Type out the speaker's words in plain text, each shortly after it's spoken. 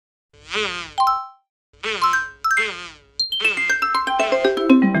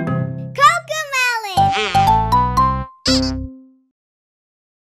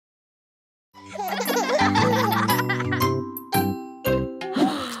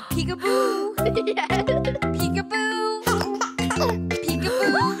Peekaboo. Peekaboo. Peekaboo. Peekaboo.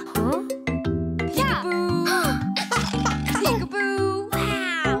 Peekaboo.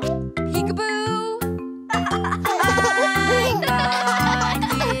 Wow. Peekaboo. I got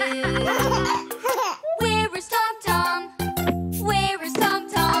you. Where is Tom Tom? Where is Tom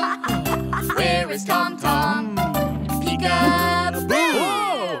Tom? Where is Tom Tom? Peekaboo.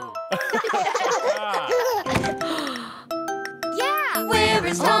 Yeah. Where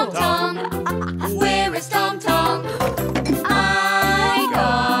is Tom Tom? Where is Tom Tom? I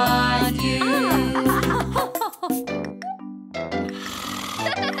got you.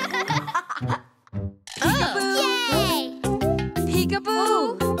 Yay!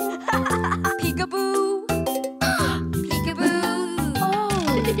 Peekaboo! Peekaboo! Peekaboo! Oh!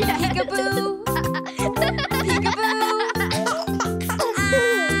 Peekaboo! Peekaboo!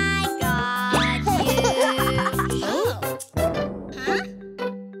 I got you.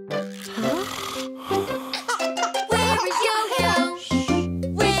 Huh? Where is Yo-Yo?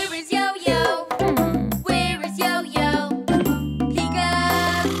 Where is Yo-Yo? Where is Yo-Yo?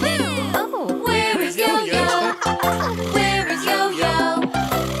 Peekaboo! Oh. Where is Yo-Yo? Where is Yo-Yo?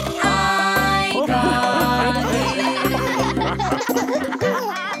 I got you.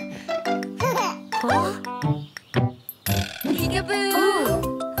 Peekaboo!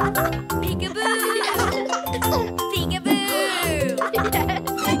 Peekaboo! Peekaboo!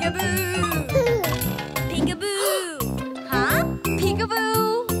 Peekaboo! Peekaboo! Huh? Peekaboo!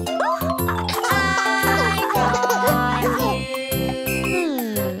 I got you.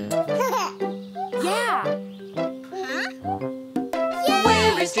 Yeah. Huh? Yeah.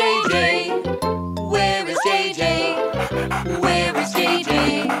 Where is JJ? Where is JJ? Where is JJ?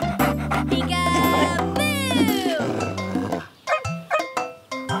 Peekaboo!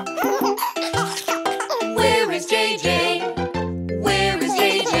 Where is JJ? Where is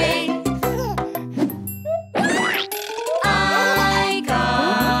JJ? I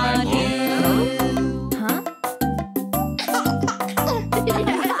got you. Huh?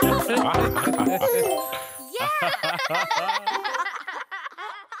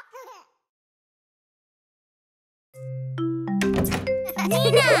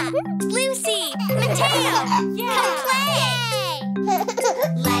 Nina, Lucy, Mateo, come play!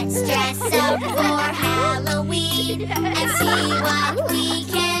 Let's dress up for Halloween and see what we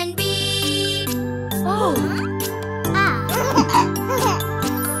can be. Oh. I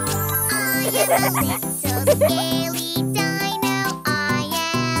am a little scaly dino. I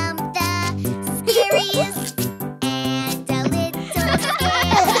am the scariest. And a little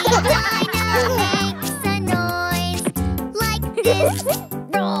scaly dino makes a noise like this.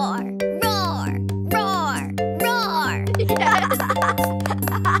 Roar, roar, roar, roar.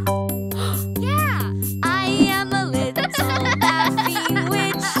 Yeah, I am a little laughing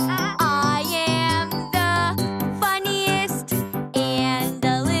witch. I am the funniest. And a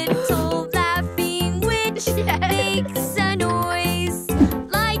little laughing witch makes a noise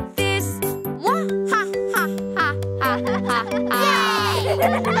like this. Wah ha ha ha ha ha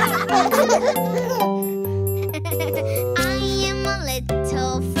I am a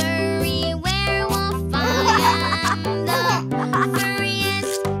little furry werewolf. I am the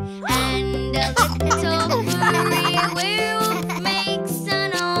furriest. And a little furry werewolf makes a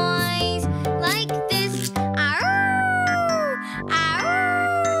noise like this. Ow! Ow!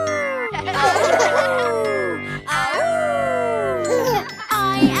 Ow! Ow! I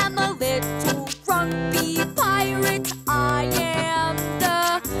am a little grumpy pirate. I am the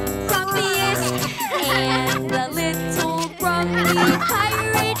grumpiest. And the little grumpy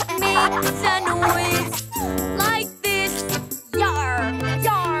pirate makes a noise like this. Yar,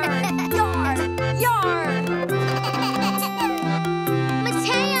 yar, yar, yar.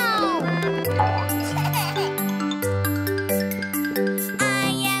 Mateo! I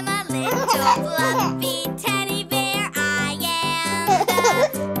am a little fluffy teddy bear. I am the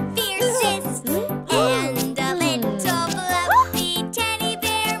fiercest. And a little fluffy teddy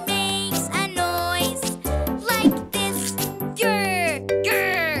bear makes a noise like this. Grr,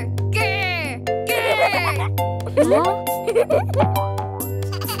 grr, grr, grr.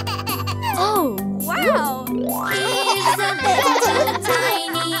 Oh, wow! He's a little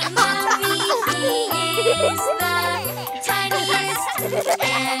tiny mummy. He is the tiniest.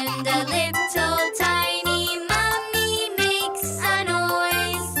 And a little tiny mummy makes a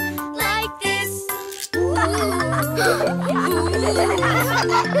noise like this.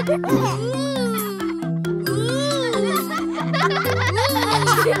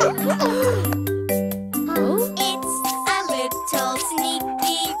 It's a little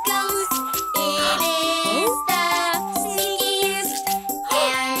sneaky ghost. It is the sneakiest.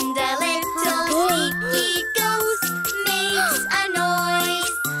 And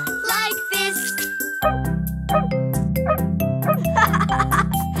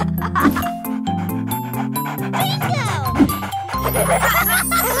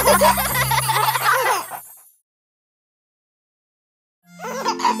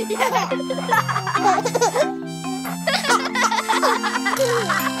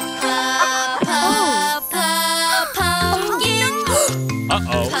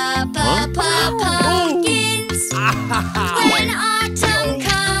Pumpkins. When autumn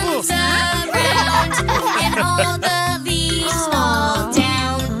comes around and all the leaves fall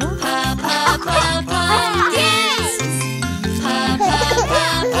down. Pumpkins.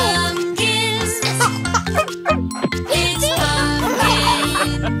 Pumpkins. It's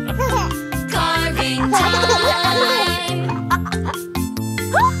pumpkin carving time.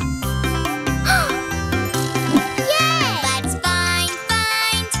 Let's find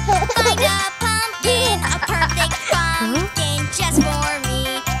a pumpkin, a perfect pumpkin just for me.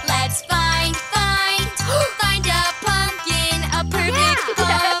 Let's find a pumpkin, a perfect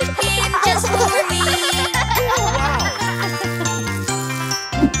pumpkin just for me.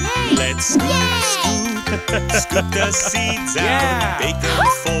 Let's scoop the seeds out, bake them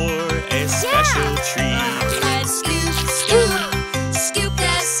for a special treat. Let's scoop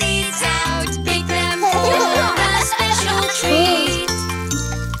the seeds out, bake them for a special treat.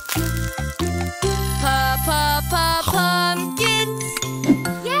 Pumpkins.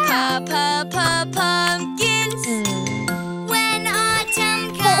 Pumpkins. When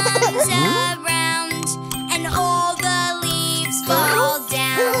autumn comes around and all the leaves fall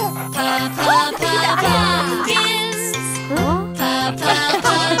down. Pumpkins.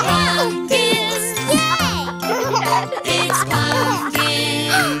 Pumpkins. It's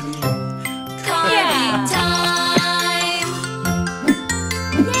pumpkin carving time.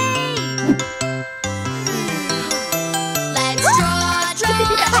 Let's draw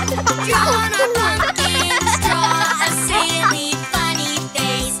on our pumpkins, draw a silly, funny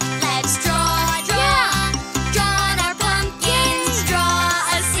face. Let's draw on our pumpkins, draw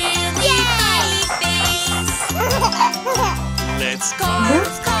a silly, funny face. Let's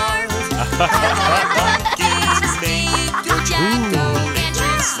carve our pumpkins, make your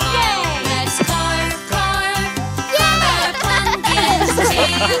jack-o'-lantern smile. Let's carve our pumpkins,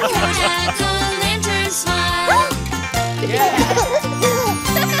 make your jack-o'-lantern smile.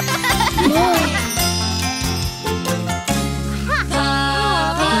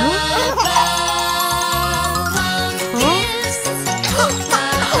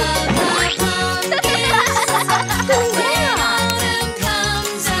 It's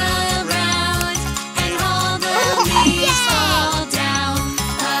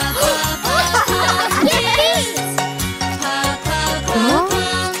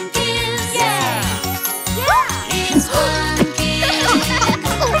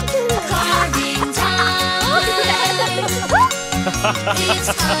carving time.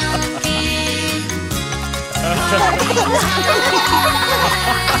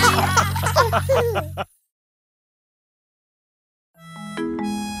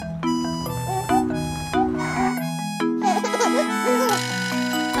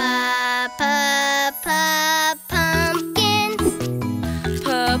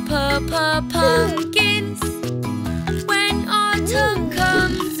 Pumpkins. When autumn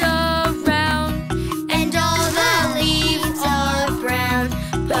comes around and all the leaves are brown.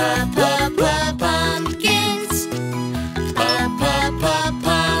 Pumpkins.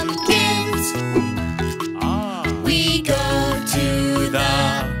 Pumpkins. We go to the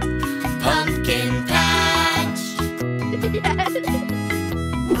pumpkin patch.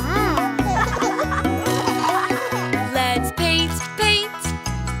 Let's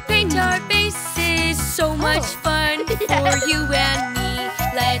paint our faces. So much fun for you and me.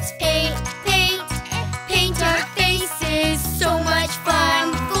 Let's paint our faces. So much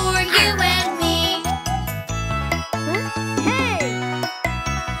fun for you and me.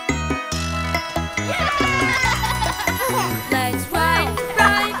 Let's ride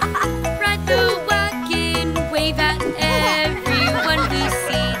the wagon, wave at everyone we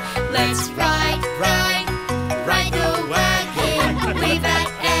see. Let's ride the wagon, wave at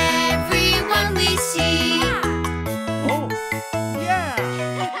everyone we see. Oh, yeah!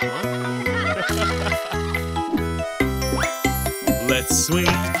 Let's swing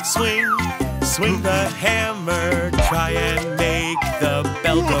the hammer, try and make the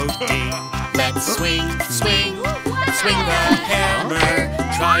bell go ding. Let's swing the hammer,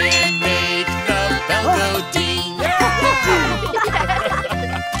 try and make the bell go ding.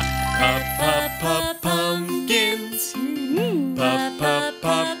 Pumpkins,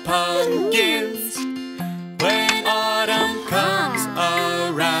 pumpkins. When autumn comes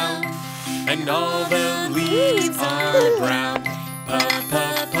around and all the leaves are brown.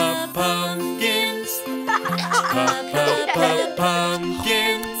 Pumpkins, pumpkins.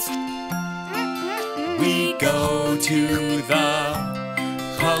 we go to the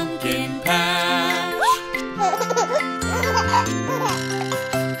pumpkin patch.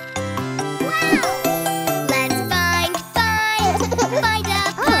 Let's find a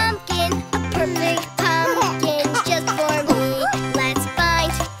pumpkin, a perfect pumpkin just for me. Let's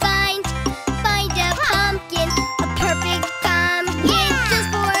find a pumpkin, a perfect pumpkin just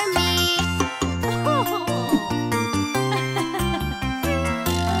for me.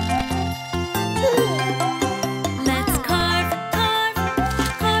 Let's carve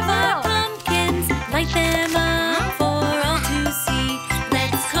our pumpkins, light them up for all to see.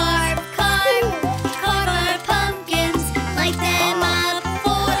 Let's carve our pumpkins, light them up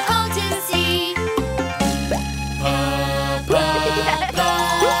for all to see.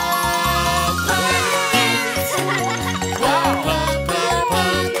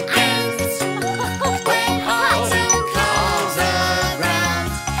 When autumn comes around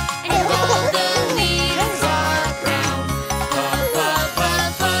and all the leaves are brown.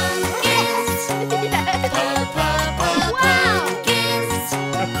 Pumpkins. Pumpkins.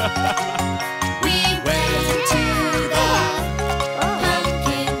 We went to the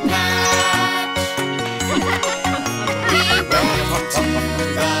pumpkin patch. We went to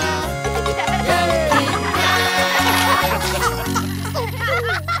the pumpkin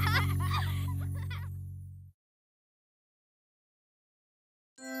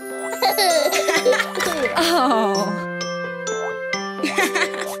Oh.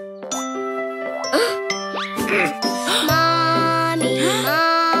 Mommy,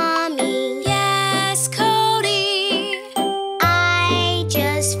 Yes, Cody. I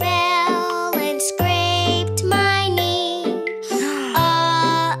just fell and scraped my knee.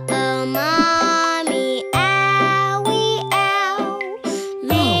 Uh-oh, Mommy, owie, ow.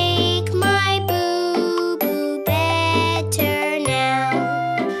 Make my boo-boo better now.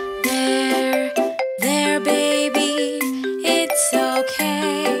 There, baby, it's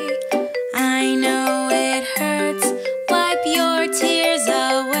okay. I know it hurts. Wipe your tears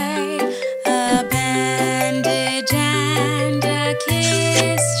away. A bandage and a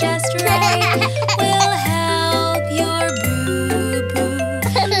kiss just right will help your boo-boo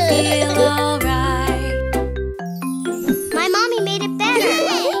feel alright. My mommy made it better.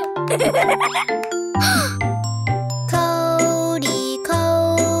 Cody,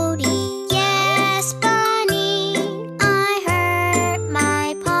 yes, Bunny, I hurt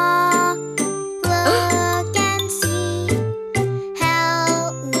my paw. Look and see.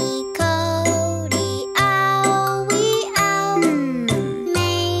 Help me, Cody, owie, ow.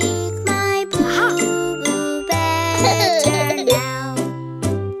 Make my boo-boo better now.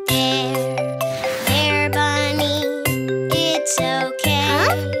 There, Bunny, it's okay.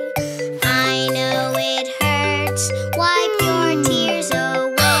 I know it hurts. Wipe your tears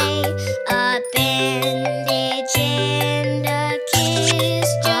away. A bandage and a kiss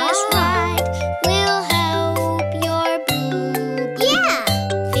just right will help your boo-boo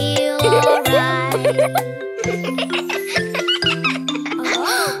feel alright.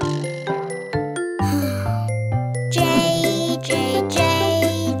 JJ,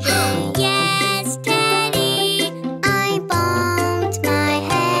 yes, Daddy. I bumped my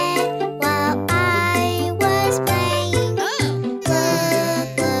head while I was playing. Look,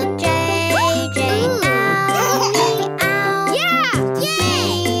 JJ, owie, ow.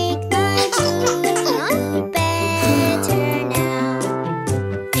 Make my boo-boo better now.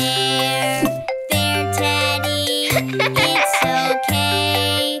 There, Teddy, it's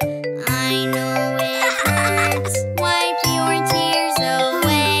okay. I know it hurts. Wipe your tears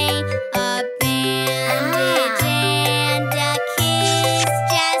away. A bandage and a kiss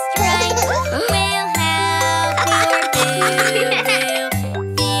just right will help your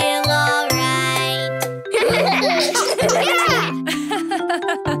boo-boo feel alright.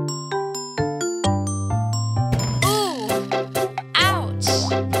 Ouch!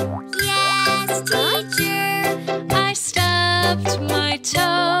 Yes, teacher. I stubbed my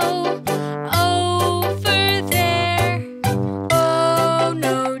toe over there. Oh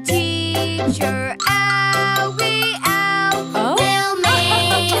no, teacher, owie, ow. We'll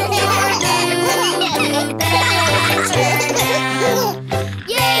make your boo-boo better now.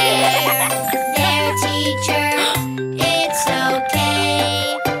 There, teacher. It's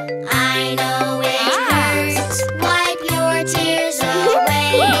okay. I know it hurts. Wipe your tears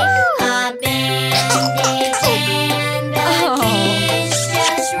away. A bandage and a kiss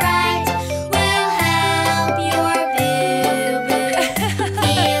just right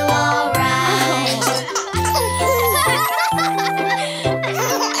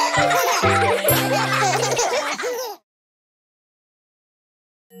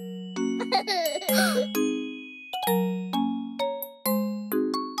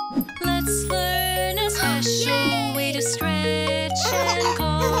Let's learn a special way to stretch and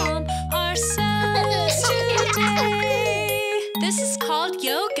calm ourselves today. This is called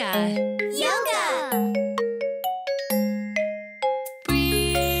yoga. Yoga!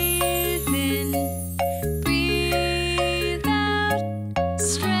 Breathe in, breathe out.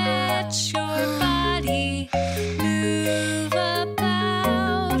 Stretch your body, move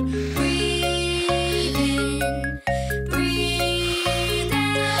about. Breathe in, breathe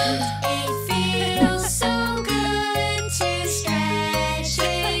out. It feels so good to stretch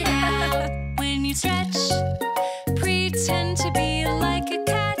it out. When you stretch, pretend to be like a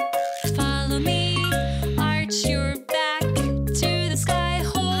cat. Follow me, arch your back to the sky.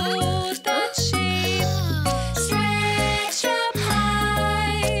 Hold that shape, stretch up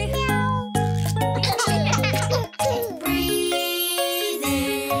high. Breathe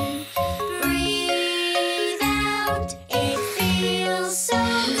in, breathe out. It feels so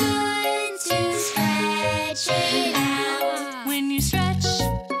good to stretch it out. When you stretch,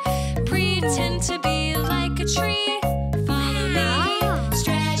 pretend to be like a tree. Follow me,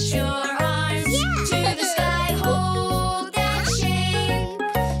 stretch your arms to the sky. Hold that shape,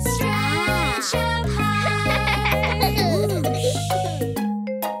 stretch up high.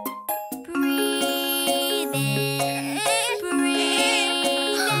 Breathe in,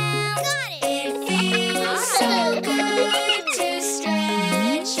 breathe out. It feels so good to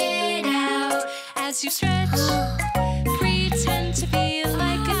stretch it out. As you stretch, pretend to be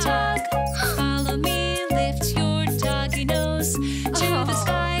like a dog. Follow me, lift your doggy nose to the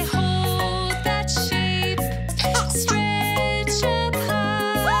sky. Hold that shape, stretch up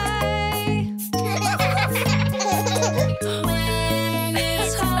high. When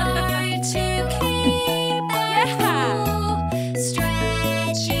it's hard to keep cool,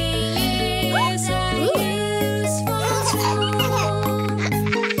 stretching is a useful tool.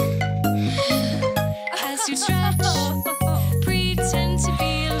 As you stretch, pretend to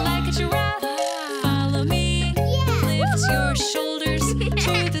be like a giraffe. Follow me, lift your shoulders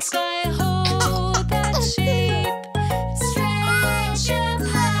to the sky. Hold that shape, stretch up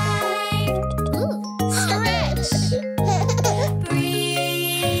high. Stretch.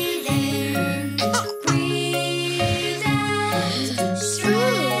 Breathe in, breathe out.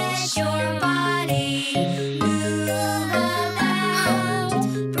 Stretch your body, move about.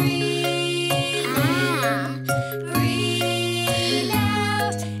 Breathe in, breathe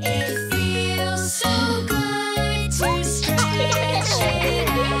out. It feels so good to stretch it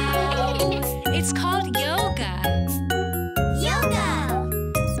out. It's called yoga. Yoga.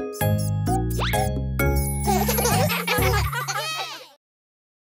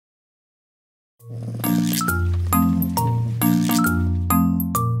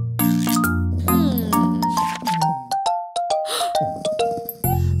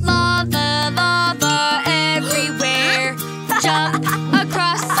 Lava, lava everywhere. Jump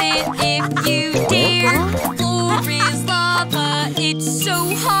across it if you dare. Floor is lava, it's so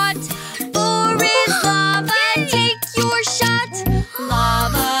hot. Floor is lava, take your shot.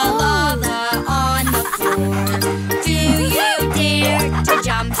 Lava, lava on the floor. Do you dare to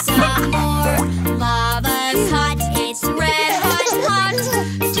jump some more? Lava's hot, it's red hot, hot.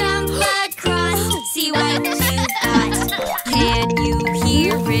 Jump across, see what you've got. Can you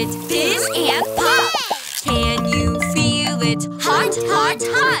hear it fizz and pop? Can you feel it hot, hot,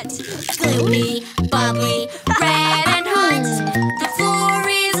 hot? Gluey, bubbly, red and hot. The floor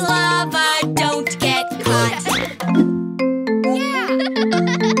is lava.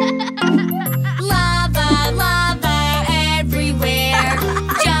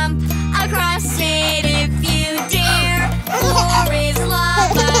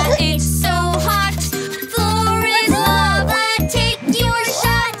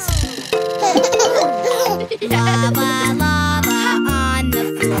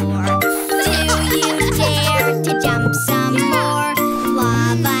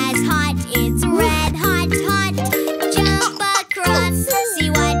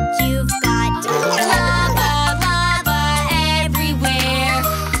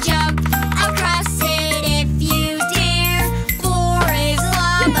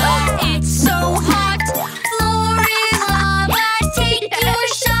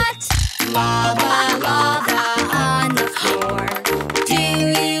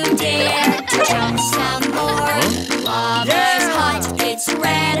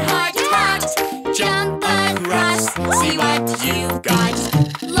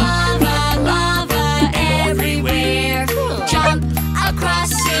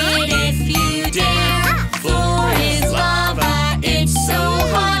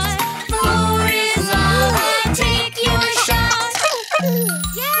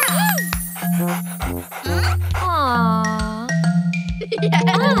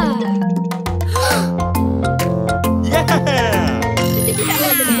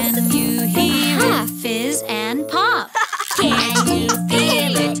 Can you hear it fizz and pop? Can you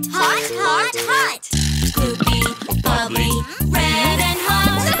feel it? Hot, hot, hot. Scoopy, bubbly, red and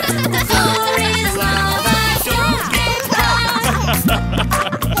hot. The floor is lava,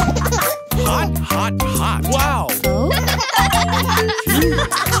 Hot, hot, hot. Wow.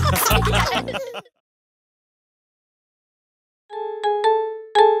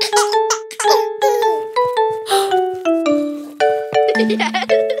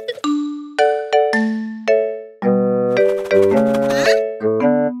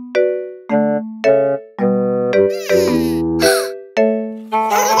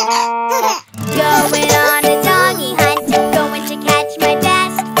 Going on a doggy hunt, going to catch my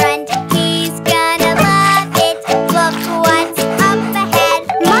best friend. He's gonna love it. Look what's up ahead.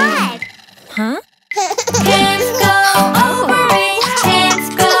 Mud! Huh? Can't go over it, can't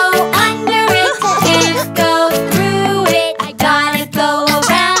go under it, can't go through it. I gotta go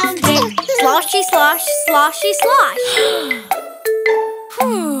around it. Sloshy slosh, sloshy slosh.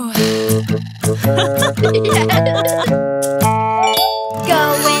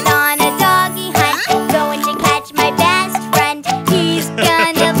 Going on a doggy hunt, going to catch my best friend. He's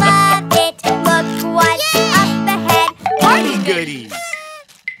gonna love it. Look what's up ahead. Goody goodies.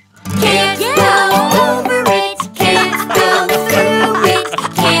 Can't go over it, can't go through it,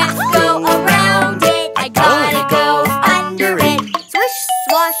 can't go around it. I gotta go under it. Swish,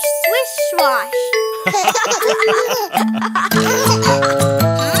 swash, swish, swash.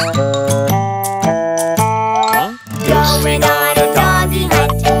 Going on a doggy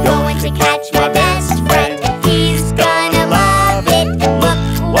hunt, going to catch my best friend. He's gonna love it. Look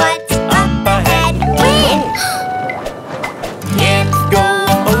what's up ahead. Wind! Can't go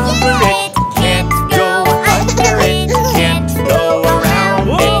over it. Can't go under it. Can't go around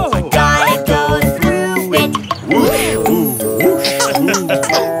it. I gotta go through it. Whoosh, whoosh, whoosh,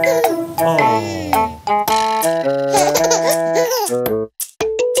 whoosh. Oh.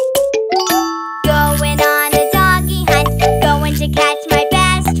 Going on a doggy hunt, going to catch my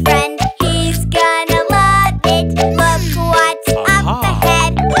best friend. He's gonna love it. Look what's up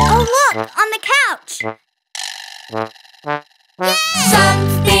ahead. Oh look, on the couch.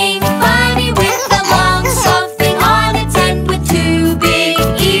 Something funny with a long something on its head, with two big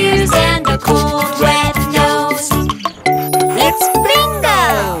ears and a cold red nose. It's Bingo!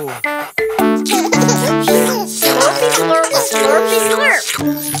 Slurpy slurp, slurpy slurp.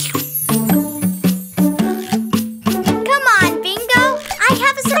 Come on, Bingo! I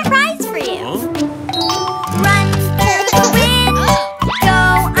have a surprise for you. Run through the wind, go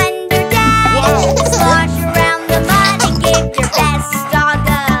under dash, slosh around the mud and give your best dog a...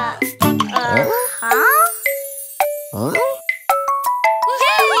 huh?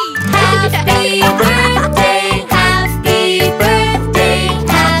 Happy birthday, happy birthday,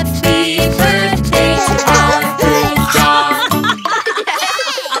 happy birthday to our good dog.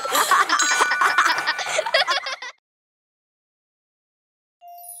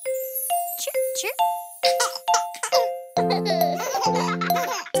 Chirp, chirp.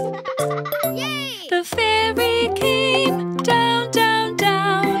 Yay! The fairy came down, down,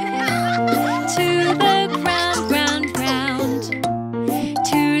 down to the ground, ground, ground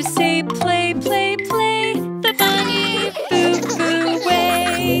to say play, play, play the bunny foo foo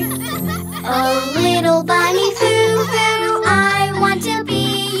way. Oh, little bunny foo foo, I want to be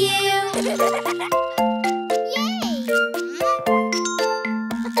you. Yay!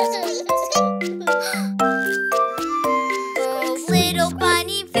 Oh, little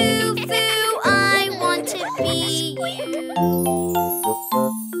bunny foo foo, I want to be you.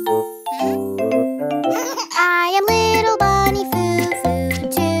 I am little bunny foo foo,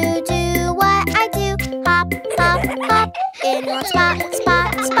 to do what I do. Hop, hop, hop, in one spot,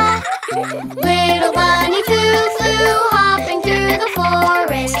 spot, spot. Little bunny foo foo, hopping through the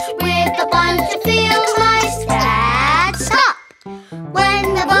forest with a bunch of field mice that stop when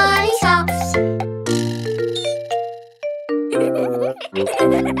the bunny stops.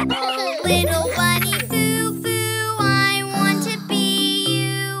 Little bunny foo foo, I want to be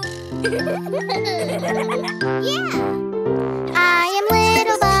you. Yeah. I am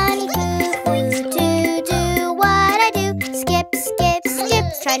little bunny foo foo, to do what I do. Skip, skip, skip,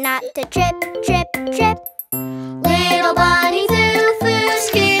 try not to trip, trip, trip. Little bunny foo foo,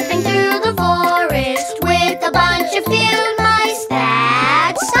 skipping through the forest with a bunch of field mice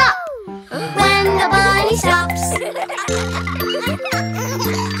that stop when the bunny stops.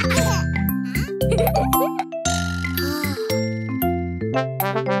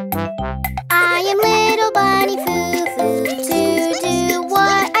 I am little bunny foo foo, to do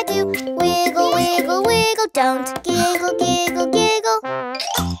what I do. Wiggle, wiggle, wiggle, don't giggle, giggle, giggle.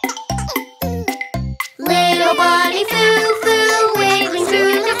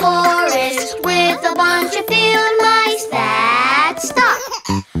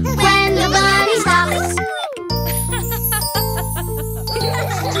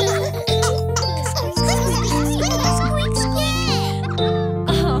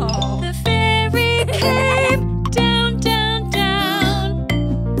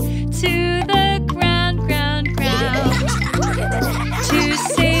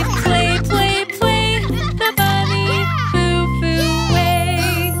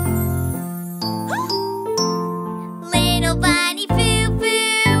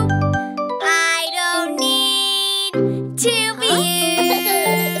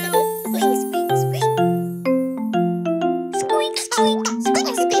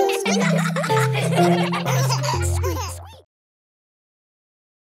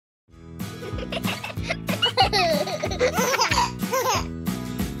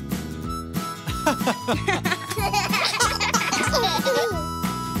 Old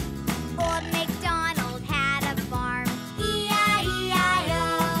MacDonald had a farm, E-I-E-I-O.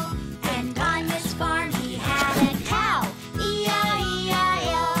 And on this farm he had a cow,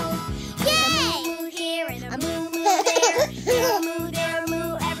 E-I-E-I-O. Yay! A moo here and a moo there, here a moo, there a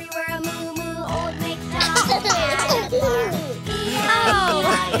moo, everywhere a moo moo. Old MacDonald had a farm, E-I-E-I-O.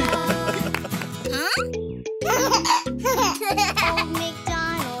 Old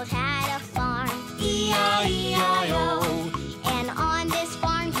MacDonald had a farm, E-I-E-I-O. And on this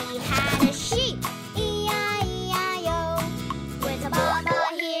farm he had a sheep, E-I-E-I-O. With a ba-ba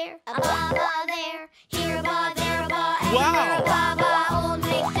here, a ba-ba there, here a ba, there a ba, everywhere a ba-ba. Old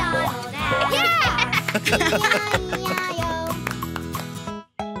MacDonald had a farm, E-I-E-I-O.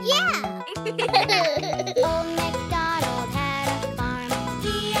 Yeah! Old MacDonald had a farm,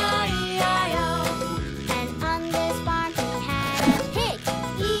 E-I-E-I-O. And on this farm he had a pig,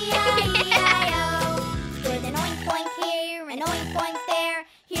 E-I-E-I-O. With an oink oink here, an oink oink there,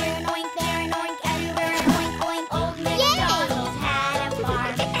 here an oink, there an oink, everywhere an oink oink. Old MacDonald had a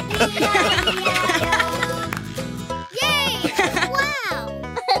farm, E-I-E-I-O. Yay! Wow!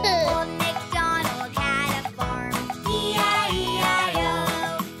 Old MacDonald had a farm, E-I-E-I-O.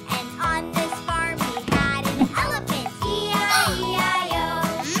 And on this farm he had an elephant, E-I-E-I-O.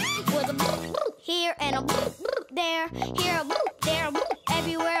 With a bloop bloop here and a bloop bloop there, here a bloop, there a bloop,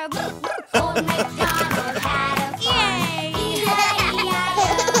 everywhere a bloop bloop. Old MacDonald had a farm, E-I-E-I-O.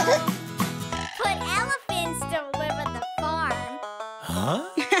 But elephants don't live at the farm. Huh?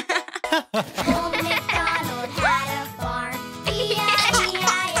 Old MacDonald had a farm,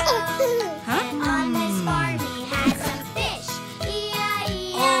 E-I-E-I-O. And on this farm he had some fish,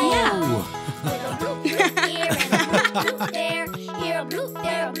 E-I-E-I-O. With a bloop bloop here and a bloop bloop there, here a bloop,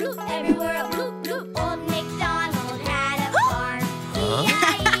 there a bloop, everywhere a bloop bloop. Old MacDonald had a farm,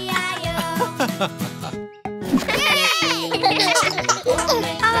 E-I-E-I-O. Yay! Old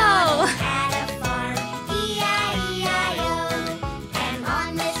MacDonald had a farm, E-I-E-I-O. And on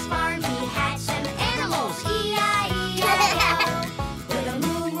this farm he had some animals, E-I-E-I-O. With a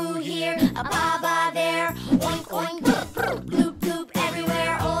moo moo here, a ba-ba there, oink oink, bloop bloop, bloop bloop,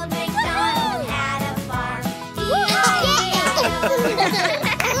 everywhere. Old MacDonald had a farm, E-I-E-I-O.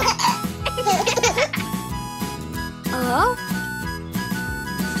 Oh?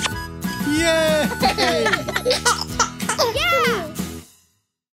 Yay! Yeah!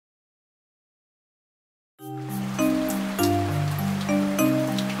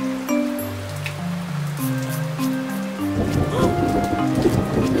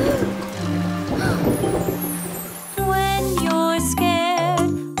 When you're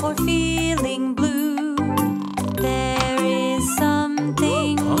scared or feeling blue, there is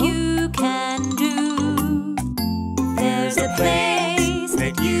something you can do. There's a place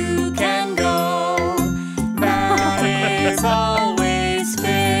that you can go that is always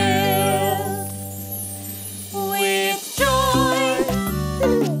filled with joy.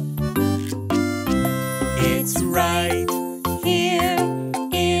 It's right Here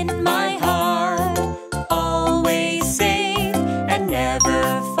in my heart, always safe and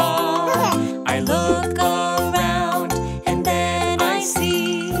never far. I look around And then I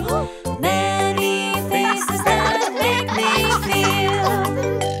see many faces that make me feel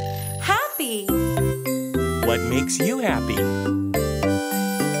happy. what makes you happy.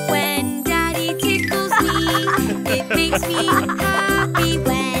 When Daddy tickles me, it makes me happy.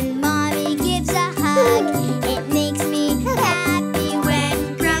 When Mommy gives a hug, it makes me happy.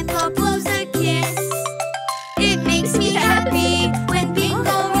 When Grandpa blows a kiss, it makes me happy. When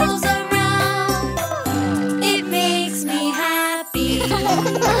bingo rolls around, it makes me happy.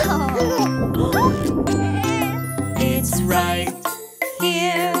 It's right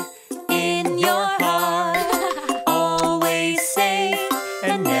here in your heart, always safe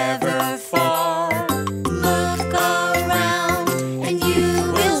and never far. Look around and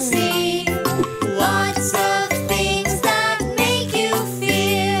you will see lots of things that make you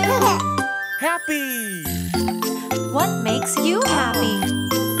feel Happy! What makes you happy?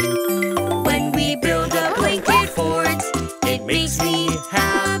 When we build a blanket fort, it makes me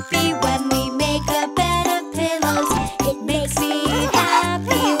happy. When we make a bed of pillows, it makes me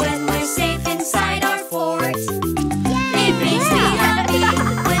happy. When we're safe inside our fort, it makes me happy.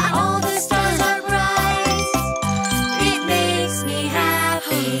 When all the stars are bright, it makes me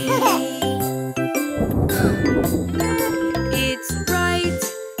happy. It's right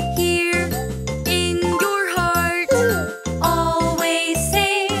here in your heart, always safe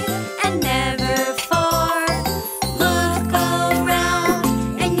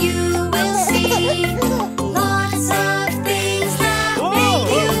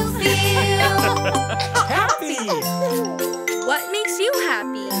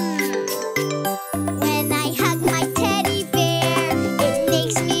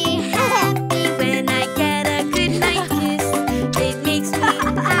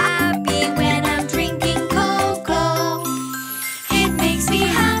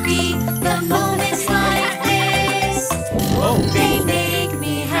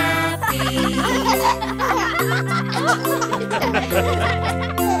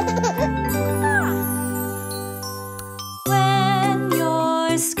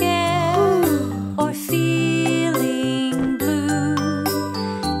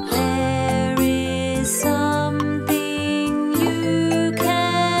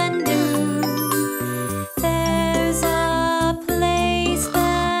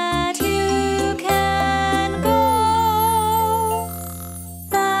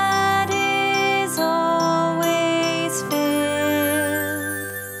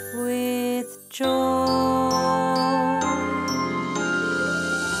joy.